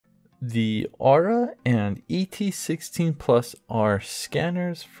The Aura and ET16 Plus are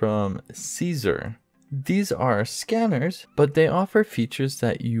scanners from CZUR. These are scanners, but they offer features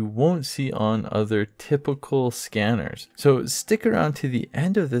that you won't see on other typical scanners. So stick around to the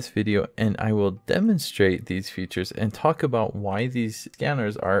end of this video and I will demonstrate these features and talk about why these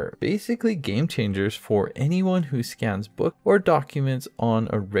scanners are basically game changers for anyone who scans books or documents on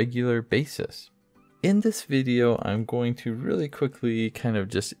a regular basis. In this video, I'm going to really quickly kind of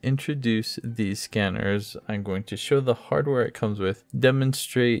just introduce these scanners. I'm going to show the hardware it comes with,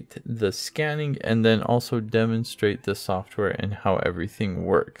 demonstrate the scanning, and then also demonstrate the software and how everything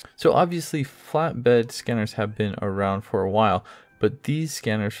works. So obviously flatbed scanners have been around for a while, but these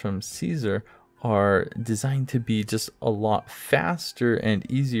scanners from CZUR are designed to be just a lot faster and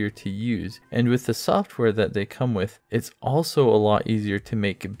easier to use. And with the software that they come with, it's also a lot easier to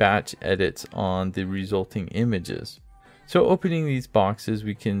make batch edits on the resulting images. So opening these boxes,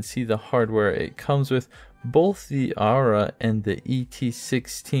 we can see the hardware it comes with. Both the Aura and the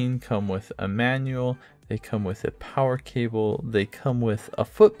ET16 come with a manual. They come with a power cable. They come with a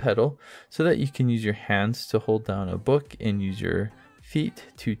foot pedal so that you can use your hands to hold down a book and use your feet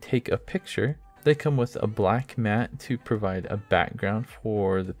to take a picture. They come with a black mat to provide a background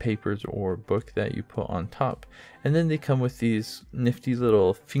for the papers or book that you put on top. And then they come with these nifty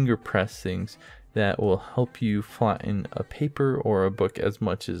little finger press things that will help you flatten a paper or a book as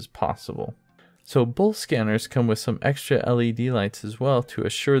much as possible. So both scanners come with some extra LED lights as well to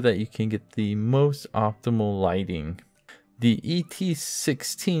assure that you can get the most optimal lighting. The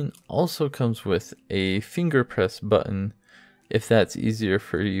ET16 also comes with a finger press button if that's easier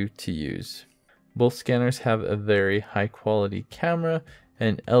for you to use. Both scanners have a very high quality camera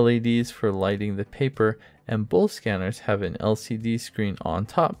and LEDs for lighting the paper, and both scanners have an LCD screen on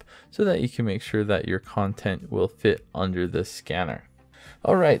top so that you can make sure that your content will fit under the scanner.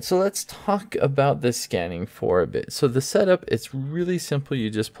 Alright, so let's talk about the scanning for a bit. So the setup, it's really simple. You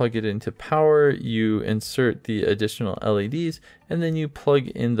just plug it into power, you insert the additional LEDs, and then you plug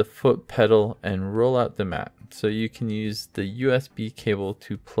in the foot pedal and roll out the mat. So you can use the USB cable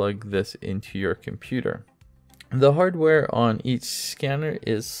to plug this into your computer. The hardware on each scanner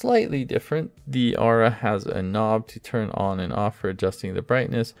is slightly different. The Aura has a knob to turn on and off for adjusting the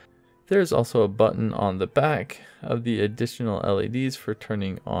brightness. There's also a button on the back of the additional LEDs for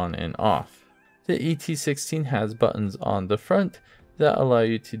turning on and off. The ET16 has buttons on the front that allow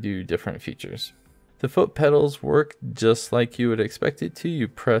you to do different features. The foot pedals work just like you would expect it to. You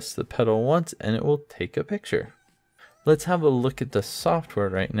press the pedal once and it will take a picture. Let's have a look at the software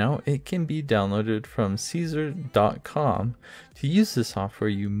right now. It can be downloaded from CZUR.com. To use the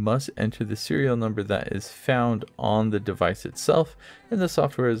software, you must enter the serial number that is found on the device itself, and the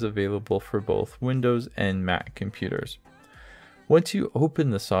software is available for both Windows and Mac computers. Once you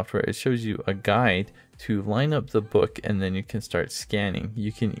open the software, it shows you a guide to line up the book, and then you can start scanning.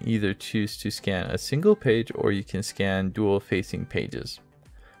 You can either choose to scan a single page or you can scan dual facing pages.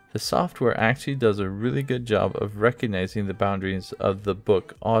 The software actually does a really good job of recognizing the boundaries of the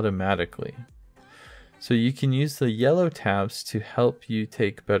book automatically. So you can use the yellow tabs to help you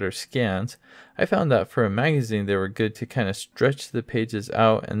take better scans. I found that for a magazine they were good to kind of stretch the pages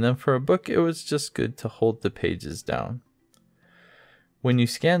out, and then for a book it was just good to hold the pages down. When you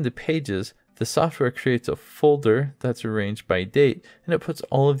scan the pages, the software creates a folder that's arranged by date, and it puts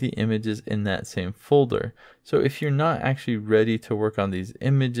all of the images in that same folder. So if you're not actually ready to work on these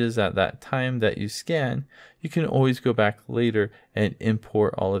images at that time that you scan, you can always go back later and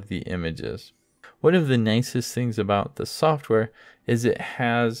import all of the images. One of the nicest things about the software is it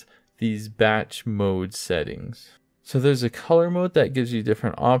has these batch mode settings. So there's a color mode that gives you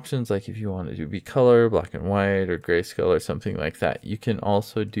different options, like if you want to do be color, black and white, or grayscale or something like that. You can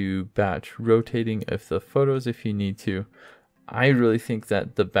also do batch rotating of the photos if you need to. I really think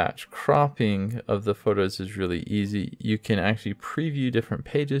that the batch cropping of the photos is really easy. You can actually preview different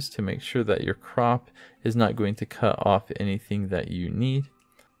pages to make sure that your crop is not going to cut off anything that you need.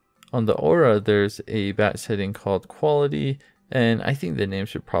 On the Aura, there's a batch setting called quality, and I think the name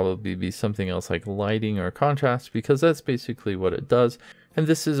should probably be something else like lighting or contrast, because that's basically what it does. And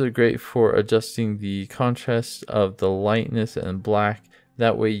this is great for adjusting the contrast of the lightness and black.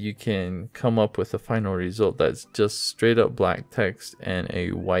 That way you can come up with a final result that's just straight up black text and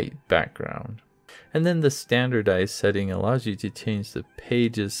a white background. And then the standardized setting allows you to change the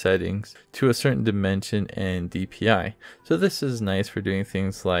pages settings to a certain dimension and DPI. So this is nice for doing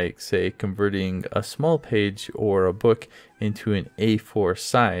things like, say, converting a small page or a book into an A4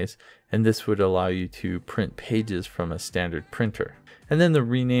 size, and this would allow you to print pages from a standard printer. And then the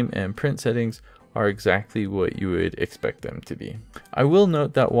rename and print settings are exactly what you would expect them to be. I will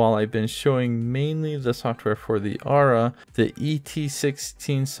note that while I've been showing mainly the software for the Aura, the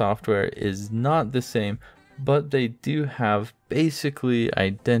ET16 software is not the same, but they do have basically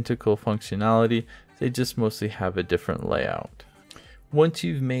identical functionality. They just mostly have a different layout. Once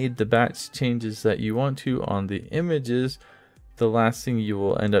you've made the batch changes that you want to on the images, the last thing you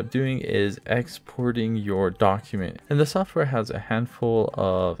will end up doing is exporting your document. And the software has a handful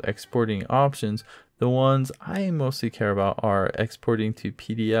of exporting options. The ones I mostly care about are exporting to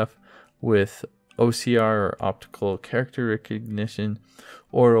PDF with OCR or optical character recognition,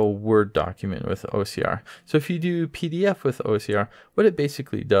 or a Word document with OCR. So if you do PDF with OCR, what it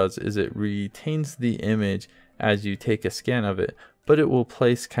basically does is it retains the image as you take a scan of it, but it will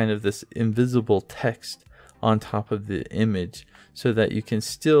place kind of this invisible text on top of the image so that you can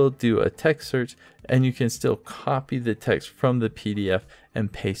still do a text search and you can still copy the text from the PDF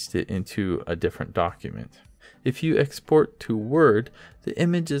and paste it into a different document. If you export to Word, the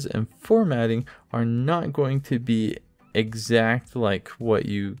images and formatting are not going to be exact like what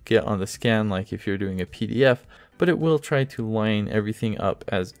you get on the scan, like if you're doing a PDF, but it will try to line everything up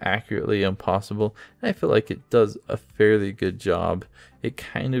as accurately as possible. And I feel like it does a fairly good job. It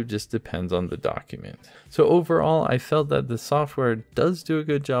kind of just depends on the document. So overall, I felt that the software does do a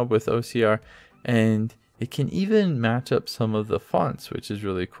good job with OCR, and it can even match up some of the fonts, which is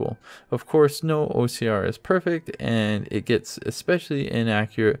really cool. Of course, no OCR is perfect, and it gets especially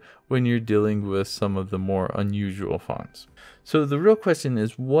inaccurate when you're dealing with some of the more unusual fonts. So the real question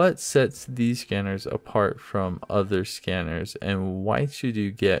is, what sets these scanners apart from other scanners, and why should you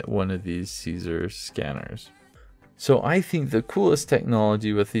get one of these CZUR scanners? So I think the coolest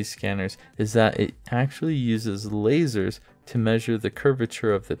technology with these scanners is that it actually uses lasers to measure the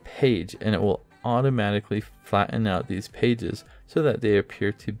curvature of the page, and it will automatically flatten out these pages so that they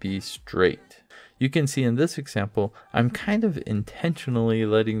appear to be straight. You can see in this example, I'm kind of intentionally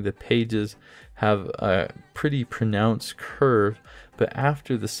letting the pages have a pretty pronounced curve, but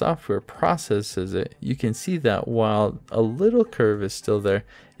after the software processes it, you can see that while a little curve is still there,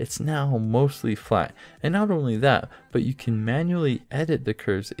 it's now mostly flat. And not only that, but you can manually edit the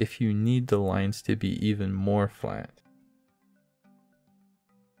curves if you need the lines to be even more flat.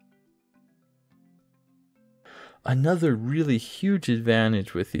 Another really huge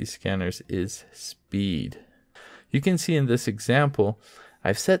advantage with these scanners is speed. You can see in this example,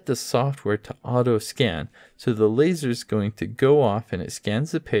 I've set the software to auto scan. So the laser is going to go off and it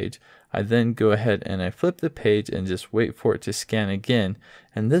scans the page. I then go ahead and I flip the page and just wait for it to scan again.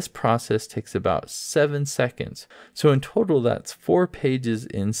 And this process takes about 7 seconds. So in total, that's 4 pages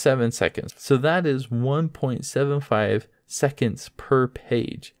in 7 seconds. So that is 1.75 seconds per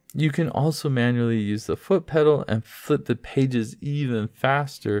page. You can also manually use the foot pedal and flip the pages even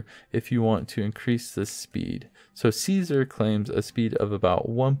faster if you want to increase the speed. So CZUR claims a speed of about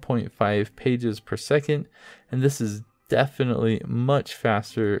 1.5 pages per second, and this is definitely much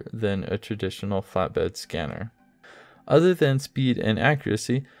faster than a traditional flatbed scanner. Other than speed and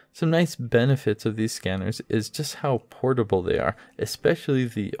accuracy, some nice benefits of these scanners is just how portable they are, especially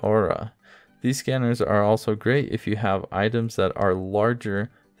the Aura. These scanners are also great if you have items that are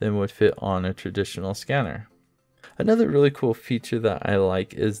larger than would fit on a traditional scanner. Another really cool feature that I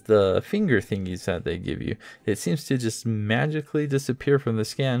like is the finger thingies that they give you. It seems to just magically disappear from the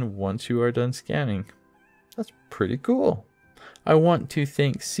scan once you are done scanning. That's pretty cool. I want to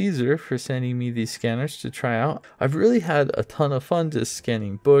thank CZUR for sending me these scanners to try out. I've really had a ton of fun just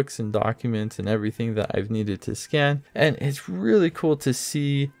scanning books and documents and everything that I've needed to scan. And it's really cool to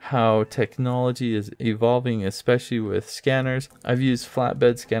see how technology is evolving, especially with scanners. I've used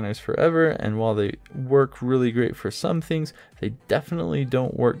flatbed scanners forever, and while they work really great for some things, they definitely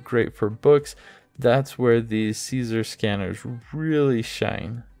don't work great for books. That's where these CZUR scanners really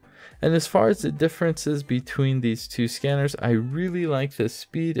shine. And as far as the differences between these two scanners, I really like the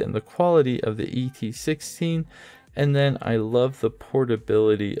speed and the quality of the ET16, and then I love the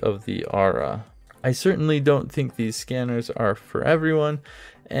portability of the Aura. I certainly don't think these scanners are for everyone,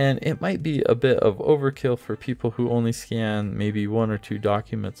 and it might be a bit of overkill for people who only scan maybe 1 or 2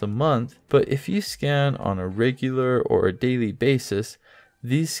 documents a month, but if you scan on a regular or a daily basis,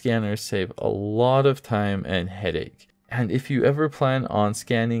 these scanners save a lot of time and headache. And if you ever plan on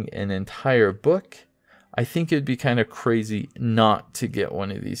scanning an entire book, I think it'd be kind of crazy not to get one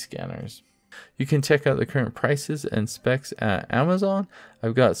of these scanners. You can check out the current prices and specs at Amazon.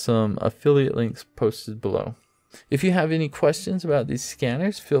 I've got some affiliate links posted below. If you have any questions about these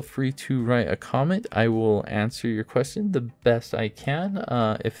scanners, feel free to write a comment. I will answer your question the best I can.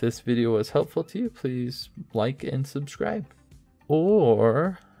 If this video was helpful to you, please like and subscribe.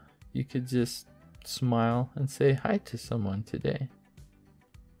 Or you could just smile and say hi to someone today.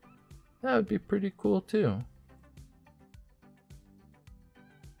 That would be pretty cool too.